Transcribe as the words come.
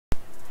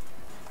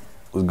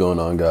What's going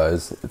on,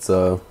 guys? It's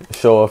a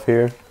show off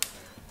here,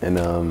 and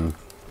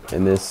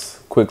in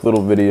this quick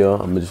little video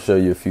I'm gonna show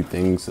you a few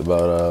things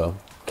about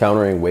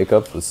countering wake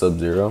ups with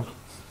Sub-Zero.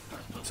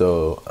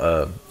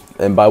 So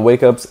and by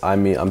wake ups I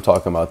mean I'm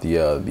talking about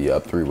the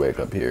up 3 wake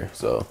up here.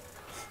 So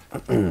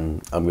I'm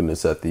gonna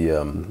set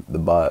the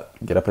bot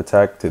get up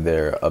attack to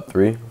their up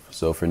 3.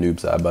 So for Noob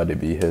Saiba to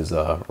be his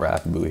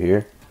Wrath boot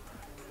here.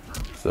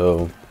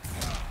 So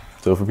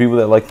for people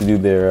that like to do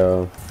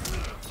their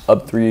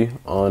up 3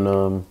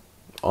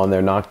 on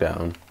their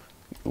knockdown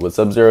with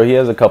Sub-Zero, he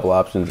has a couple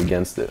options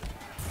against it.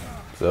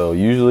 So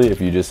usually if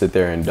you just sit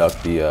there and duck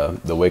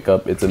the wake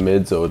up, it's a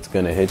mid, so it's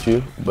gonna hit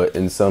you. But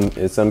in some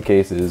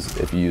cases,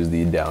 if you use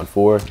the down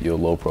 4, you'll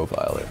low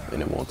profile it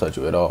and it won't touch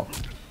you at all,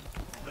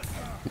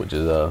 which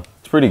is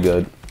it's pretty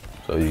good.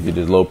 So you can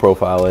just low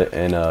profile it,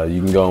 and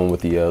you can go in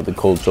with the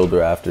cold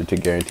shoulder after to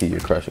guarantee your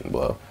crushing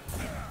blow.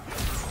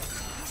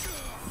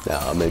 Now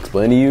I'm gonna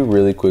explain to you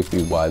really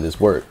quickly why this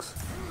works.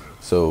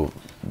 So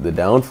the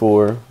down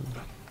 4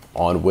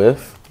 on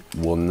whiff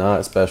will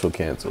not special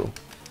cancel.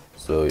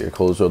 So your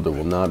cold shoulder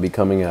will not be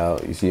coming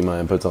out. You see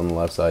my inputs on the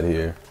left side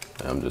here.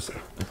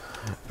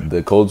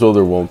 The cold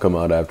shoulder won't come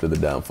out after the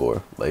down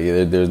 4. Like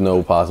there's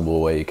no possible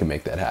way you can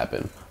make that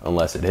happen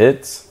unless it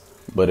hits,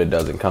 but it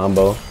doesn't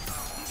combo.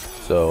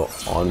 So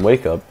on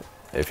wake up,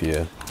 if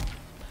you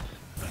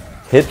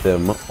hit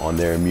them on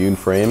their immune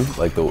frame,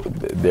 like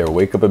their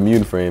wake up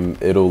immune frame,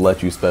 it'll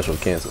let you special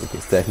cancel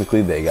because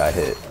technically they got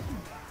hit.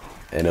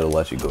 And it'll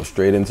let you go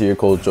straight into your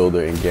cold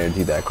shoulder and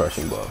guarantee that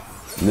crushing blow.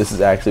 And this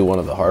is actually one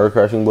of the harder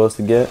crushing blows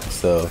to get,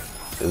 so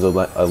there's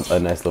a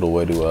nice little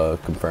way to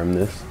confirm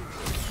this.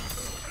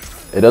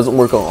 It doesn't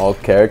work on all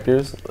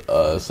characters,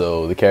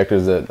 so the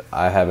characters that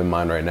I have in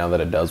mind right now that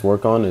it does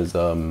work on is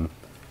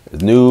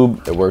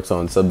Noob. It works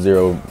on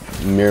Sub-Zero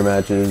mirror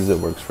matches. It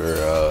works for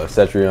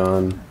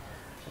Cetrion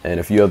and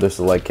a few other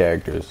select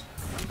characters.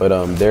 But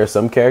there are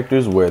some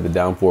characters where the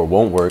down 4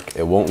 won't work.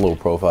 It won't low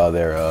profile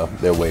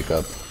their wake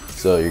up.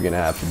 So you're gonna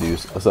have to do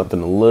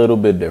something a little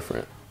bit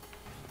different.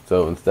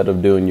 So instead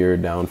of doing your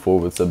down 4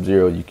 with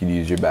Sub-Zero, you could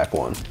use your back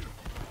 1.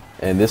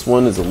 And this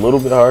one is a little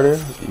bit harder.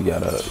 You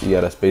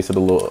gotta space it a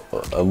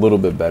little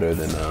bit better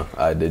than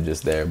I did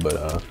just there,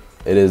 but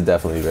it is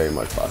definitely very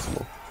much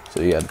possible.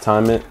 So you gotta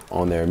time it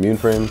on their immune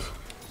frames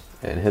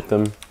and hit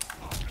them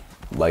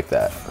like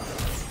that.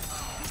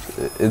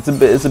 It's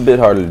a bit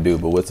harder to do,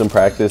 but with some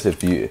practice,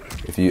 if you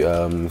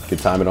can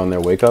time it on their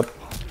wake up,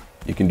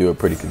 you can do it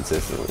pretty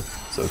consistently.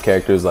 So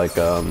characters like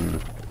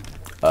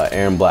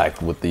Aaron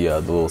Black with the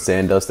little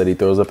sand dust that he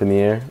throws up in the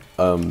air,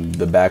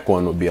 the back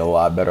 1 would be a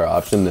lot better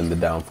option than the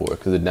down 4,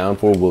 because the down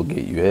 4 will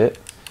get you hit,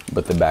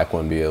 but the back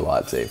 1 be a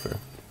lot safer.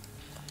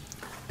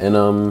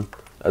 And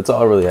that's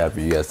all I really have for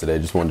you guys today.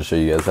 Just wanted to show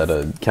you guys how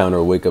to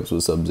counter wake ups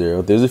with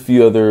Sub-Zero. There's a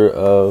few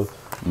other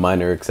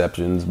minor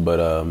exceptions, but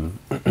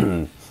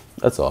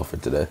that's all for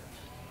today.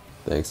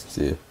 Thanks.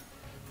 See you.